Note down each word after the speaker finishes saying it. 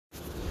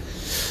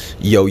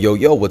Yo, yo,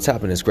 yo, what's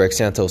happening? It's Greg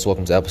Santos.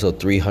 Welcome to episode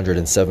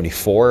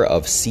 374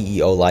 of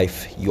CEO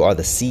Life. You are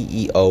the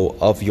CEO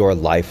of your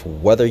life,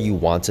 whether you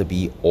want to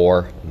be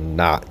or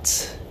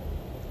not.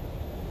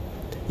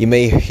 You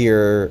may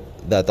hear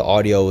that the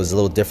audio is a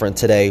little different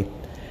today.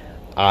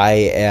 I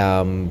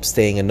am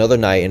staying another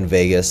night in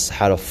Vegas,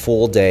 had a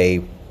full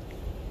day,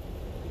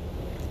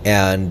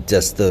 and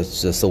just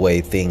the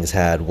way things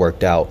had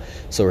worked out.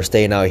 So we're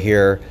staying out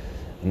here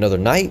another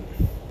night.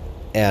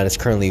 And it's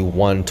currently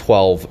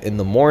 1:12 in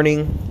the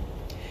morning.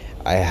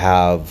 I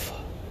have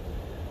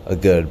a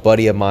good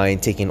buddy of mine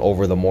taking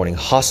over the morning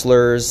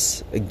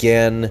hustlers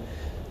again.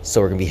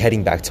 So we're going to be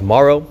heading back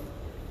tomorrow.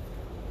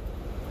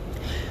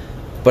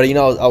 But, you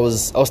know, I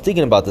was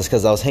thinking about this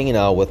because I was hanging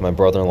out with my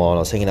brother-in-law and I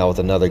was hanging out with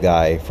another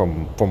guy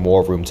from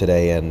War Room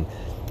today. And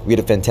we had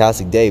a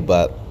fantastic day.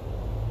 But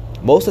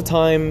most of the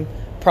time,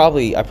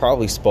 I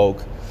probably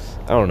spoke,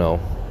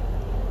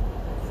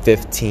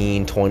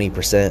 15,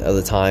 20% of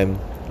the time.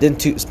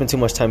 Didn't spend too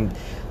much time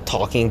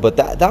talking, but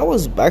that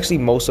was actually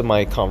most of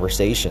my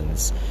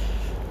conversations.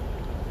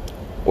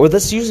 Or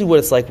that's usually what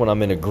it's like when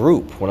I'm in a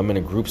group. When I'm in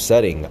a group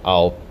setting,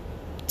 I'll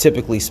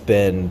typically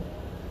spend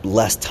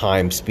less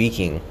time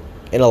speaking.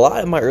 In a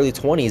lot of my early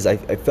 20s,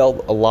 I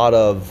felt a lot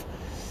of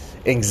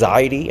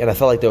anxiety, and I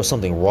felt like there was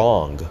something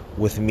wrong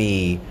with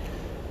me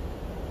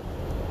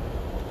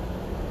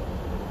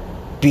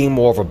being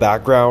more of a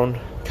background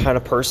kind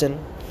of person.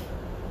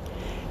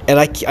 And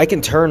I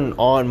can turn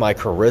on my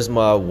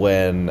charisma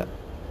when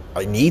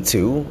I need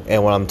to.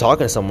 And when I'm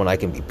talking to someone, I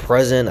can be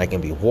present, I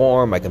can be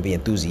warm, I can be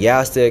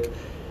enthusiastic.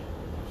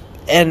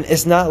 And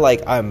it's not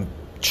like I'm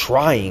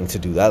trying to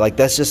do that. Like,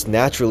 that's just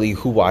naturally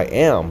who I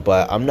am.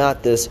 But I'm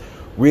not this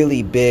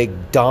really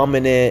big,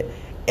 dominant,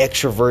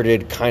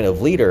 extroverted kind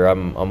of leader.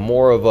 I'm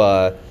more of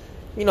a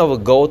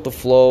go with the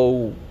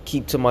flow,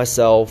 keep to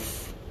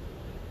myself,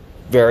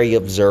 very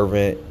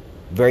observant.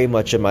 Very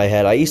much in my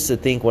head. I used to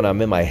think when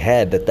I'm in my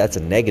head that that's a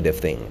negative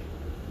thing.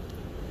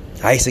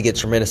 I used to get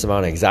tremendous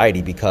amount of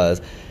anxiety because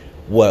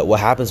what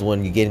happens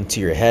when you get into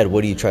your head,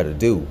 what do you try to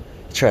do?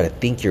 You try to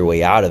think your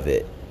way out of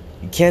it.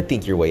 You can't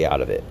think your way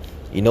out of it.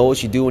 You know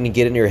what you do when you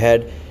get in your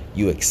head?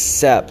 You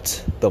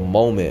accept the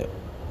moment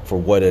for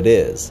what it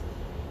is.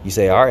 You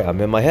say, all right,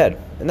 I'm in my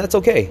head. And that's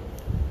okay.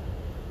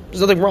 There's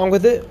nothing wrong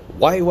with it.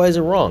 Why is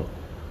it wrong?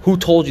 Who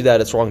told you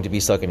that it's wrong to be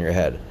stuck in your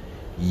head?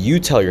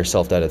 You tell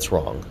yourself that it's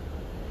wrong.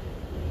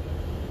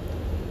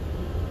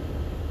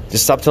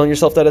 Just stop telling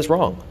yourself that it's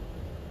wrong.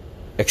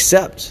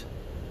 Accept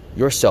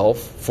yourself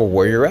for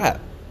where you're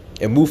at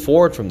and move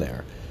forward from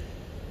there.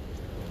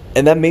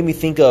 And that made me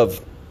think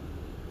of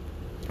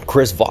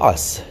Chris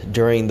Voss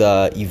during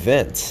the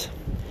event.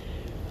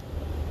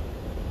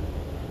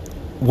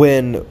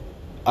 When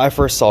I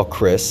first saw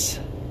Chris,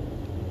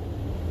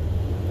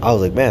 I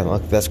was like,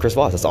 man, that's Chris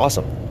Voss. That's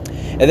awesome.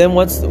 And then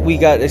once we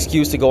got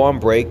excused to go on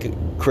break,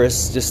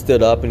 Chris just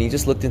stood up and he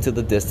just looked into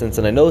the distance.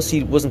 And I noticed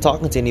he wasn't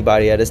talking to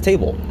anybody at his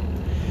table.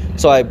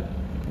 So I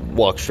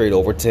walked straight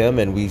over to him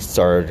and we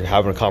started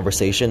having a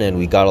conversation and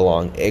we got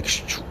along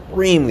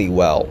extremely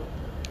well.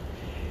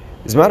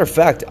 As a matter of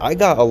fact, I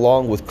got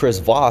along with Chris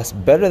Voss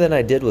better than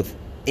I did with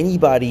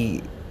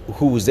anybody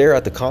who was there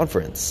at the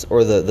conference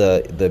or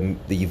the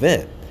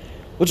event,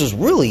 which was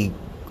really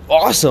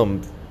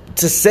awesome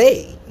to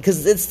say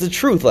because it's the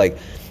truth. Like,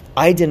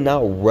 I did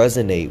not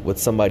resonate with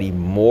somebody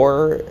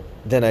more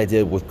than I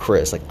did with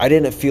Chris. Like, I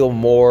didn't feel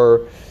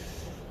more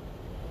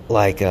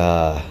like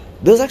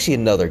There's actually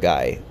another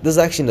guy. This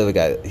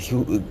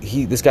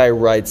guy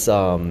writes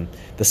the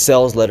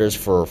sales letters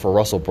for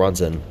Russell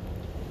Brunson.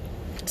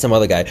 Some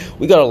other guy.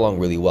 We got along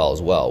really well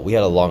as well. We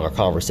had a longer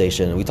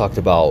conversation and we talked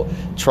about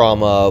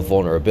trauma,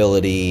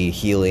 vulnerability,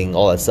 healing,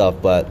 all that stuff.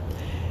 But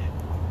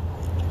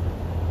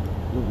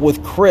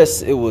with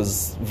Chris, it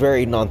was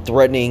very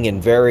non-threatening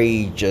and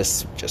very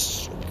just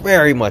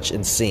very much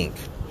in sync.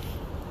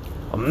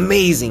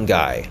 Amazing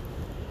guy.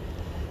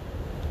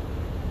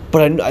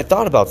 But I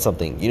thought about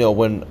something.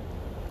 When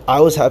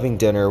I was having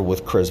dinner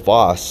with Chris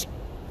Voss,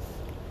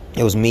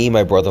 it was me,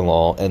 my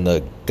brother-in-law, and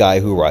the guy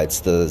who writes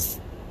the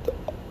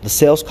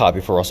sales copy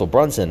for Russell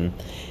Brunson.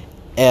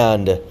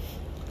 And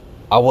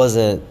I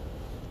wasn't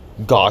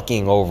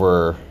gawking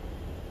over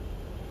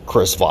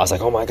Chris Voss,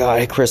 like, oh my God,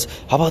 hey Chris,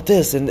 how about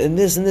this and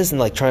this and this, and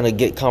like trying to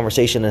get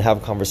conversation and have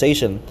a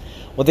conversation.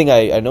 One thing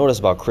I noticed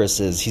about Chris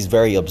is he's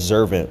very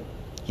observant.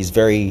 He's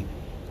very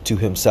to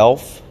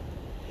himself.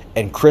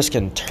 And Chris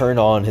can turn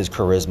on his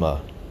charisma.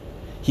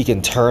 He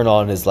can turn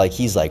on his,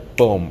 he's like,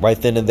 boom, right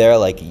then and there.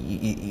 Like,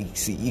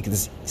 you can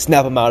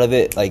snap him out of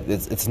it. Like,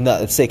 it's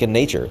second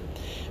nature.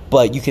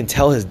 But you can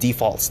tell his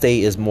default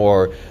state is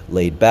more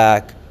laid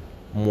back,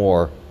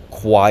 more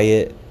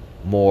quiet,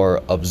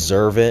 more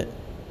observant,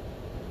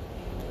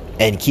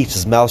 and keeps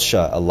his mouth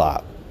shut a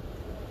lot.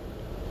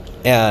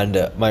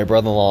 And my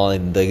brother-in-law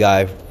and the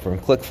guy from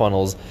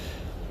ClickFunnels,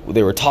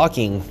 they were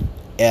talking,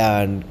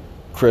 and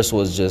Chris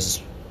was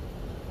just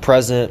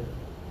present,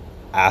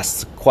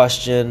 asks a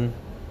question,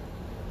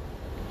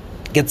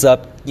 gets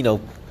up,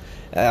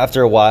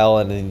 after a while,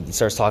 and then he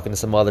starts talking to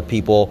some other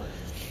people.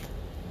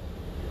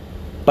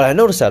 But I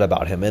noticed that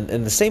about him.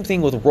 And the same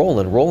thing with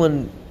Roland.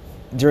 Roland,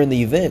 during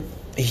the event,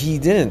 he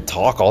didn't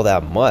talk all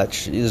that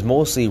much. It was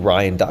mostly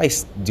Ryan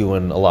Dice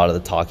doing a lot of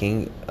the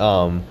talking.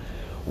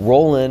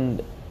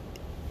 Roland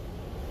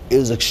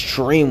is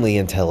extremely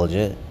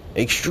intelligent,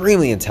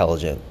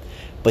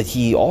 but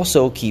he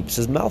also keeps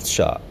his mouth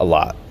shut a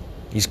lot.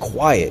 He's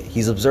quiet,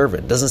 he's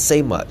observant, doesn't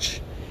say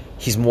much.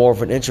 He's more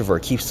of an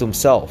introvert, keeps to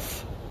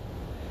himself.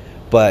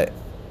 But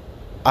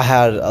I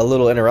had a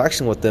little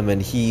interaction with him,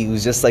 and he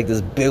was just like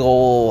this big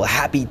old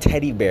happy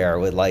teddy bear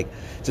with like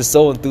just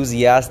so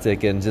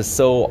enthusiastic and just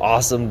so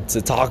awesome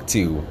to talk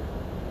to.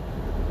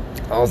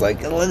 I was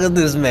like, look at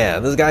this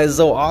man. This guy is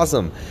so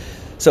awesome.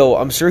 So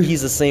I'm sure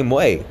he's the same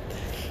way.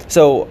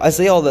 So I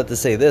say all that to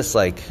say this,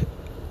 like,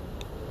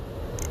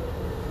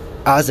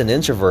 as an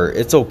introvert,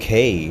 it's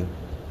okay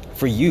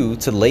for you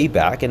to lay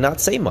back and not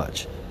say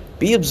much.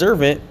 Be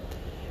observant,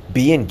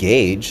 be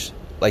engaged,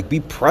 like be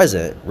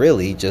present,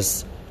 really.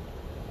 Just,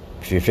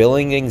 if you're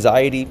feeling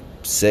anxiety,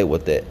 sit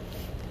with it.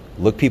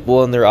 Look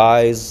people in their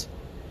eyes,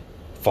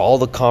 follow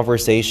the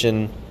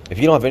conversation. If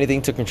you don't have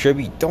anything to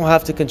contribute, you don't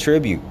have to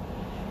contribute.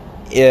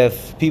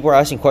 If people are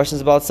asking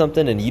questions about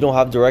something and you don't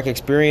have direct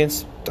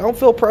experience, don't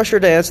feel pressure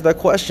to answer that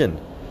question.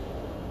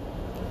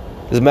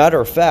 As a matter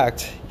of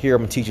fact, here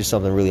I'm going to teach you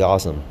something really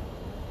awesome.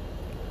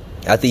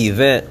 At the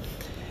event,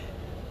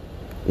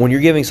 when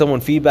you're giving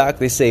someone feedback,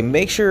 they say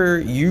make sure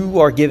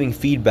you are giving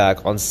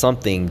feedback on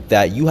something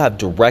that you have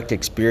direct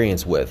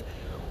experience with.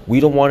 We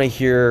don't want to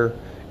hear,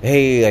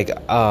 hey, like,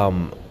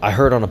 I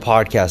heard on a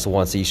podcast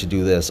once that you should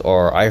do this,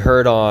 or I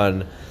heard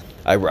a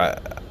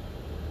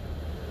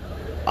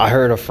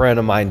friend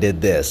of mine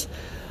did this.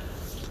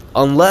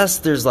 Unless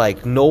there's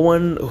like no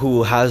one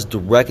who has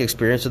direct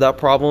experience with that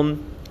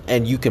problem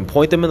and you can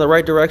point them in the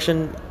right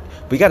direction,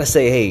 we got to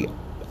say, hey,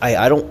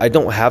 I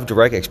don't have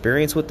direct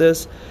experience with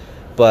this,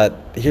 but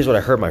here's what I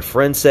heard my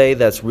friend say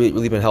that's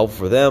really been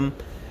helpful for them.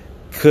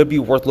 Could be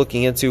worth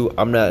looking into.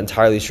 I'm not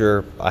entirely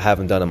sure. I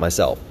haven't done it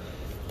myself.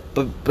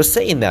 But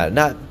saying that,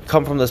 not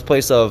come from this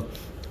place of,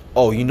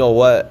 oh, you know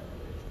what?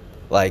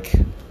 Like,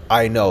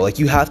 I know. Like,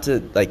 you have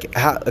to, like,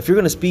 if you're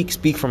going to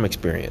speak from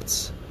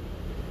experience.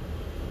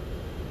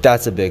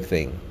 That's a big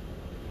thing.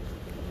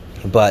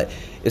 But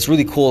it's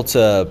really cool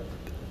to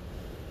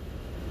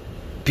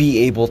be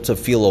able to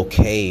feel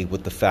okay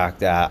with the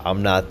fact that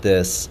I'm not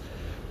this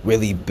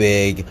really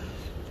big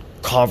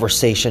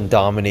conversation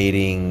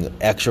dominating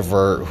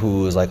extrovert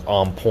who is like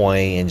on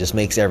point and just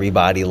makes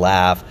everybody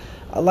laugh.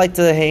 I like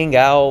to hang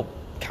out,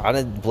 kind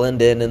of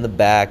blend in the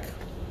back.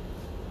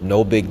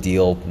 No big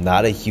deal.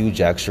 Not a huge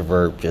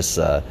extrovert, just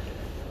a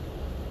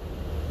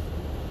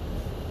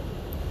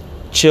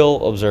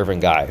chill,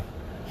 observant guy.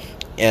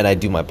 And I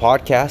do my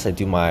podcast, I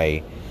do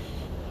my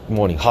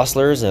Morning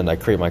Hustlers, and I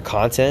create my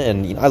content.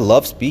 And you know, I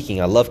love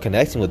speaking, I love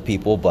connecting with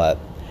people, but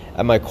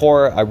at my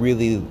core, I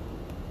really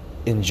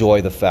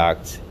enjoy the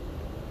fact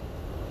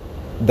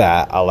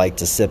that I like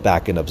to sit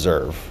back and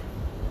observe.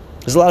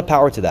 There's a lot of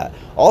power to that.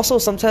 Also,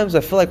 sometimes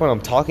I feel like when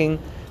I'm talking,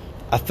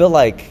 I feel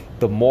like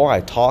the more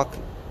I talk,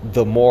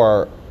 the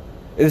more,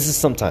 this is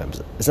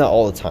sometimes, it's not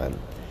all the time,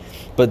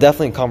 but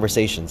definitely in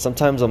conversation,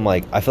 sometimes I'm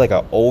like, I feel like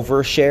I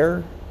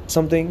overshare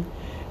something,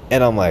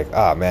 and I'm like,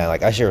 ah, man,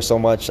 like I share so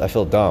much, I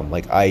feel dumb.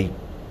 Like I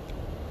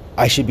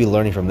should be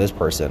learning from this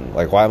person.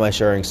 Like, why am I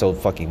sharing so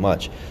fucking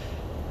much?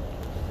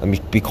 Let me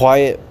be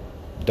quiet,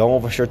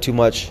 don't overshare too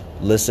much,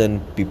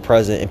 listen, be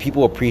present, and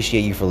people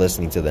appreciate you for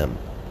listening to them.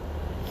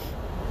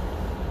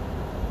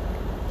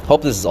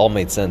 Hope this has all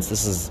made sense.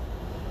 This is,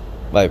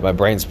 my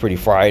brain's pretty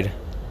fried,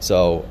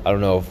 so I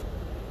don't know if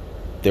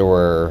there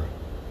were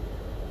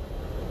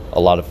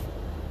a lot of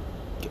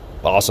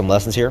awesome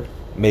lessons here.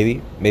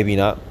 Maybe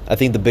not. I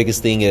think the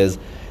biggest thing is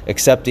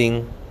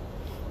accepting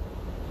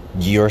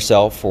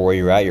yourself for where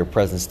you're at, your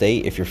present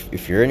state.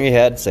 If you're in your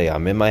head, say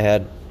I'm in my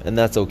head, and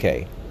that's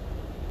okay.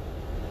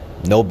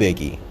 No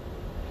biggie.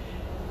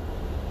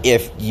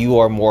 If you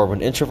are more of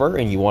an introvert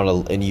and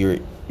you're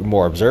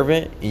more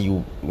observant and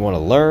you want to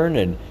learn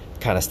and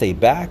kind of stay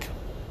back,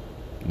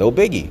 no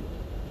biggie.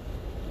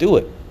 Do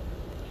it.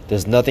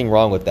 There's nothing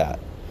wrong with that.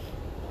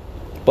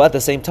 But at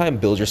the same time,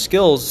 build your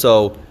skills.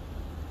 So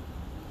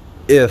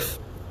if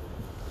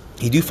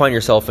you do find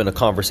yourself in a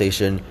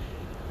conversation,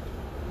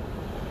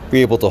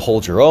 you're able to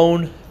hold your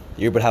own,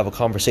 you're able to have a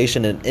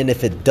conversation, and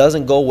if it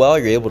doesn't go well,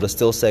 you're able to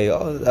still say,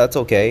 oh, that's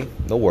okay,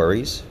 no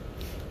worries.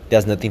 It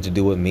has nothing to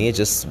do with me. It's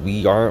just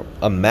we aren't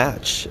a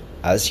match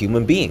as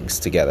human beings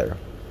together.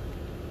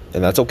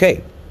 And that's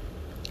okay.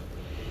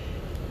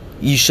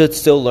 You should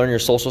still learn your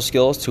social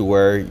skills to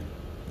where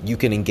you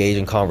can engage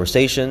in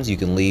conversations. You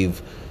can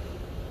leave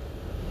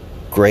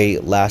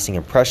great lasting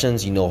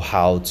impressions. You know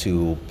how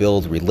to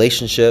build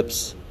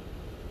relationships.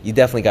 You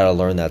definitely got to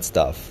learn that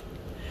stuff.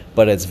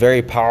 But it's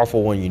very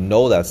powerful when you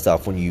know that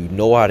stuff, when you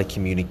know how to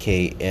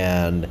communicate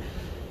and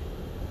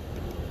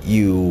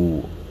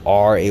you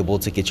are able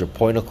to get your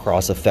point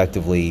across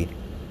effectively,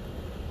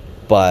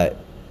 but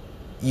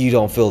you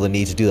don't feel the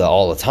need to do that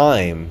all the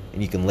time,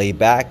 and you can lay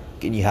back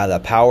and you have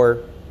that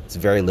power. It's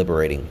very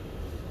liberating.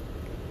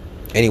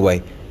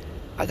 Anyway,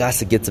 I got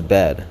to get to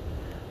bed.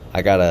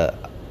 I gotta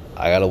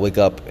wake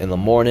up in the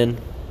morning.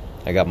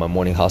 I got my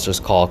morning hustlers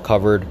call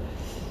covered.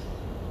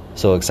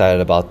 So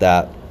excited about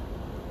that.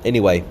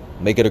 Anyway,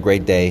 make it a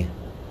great day.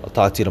 I'll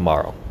talk to you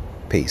tomorrow.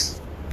 Peace.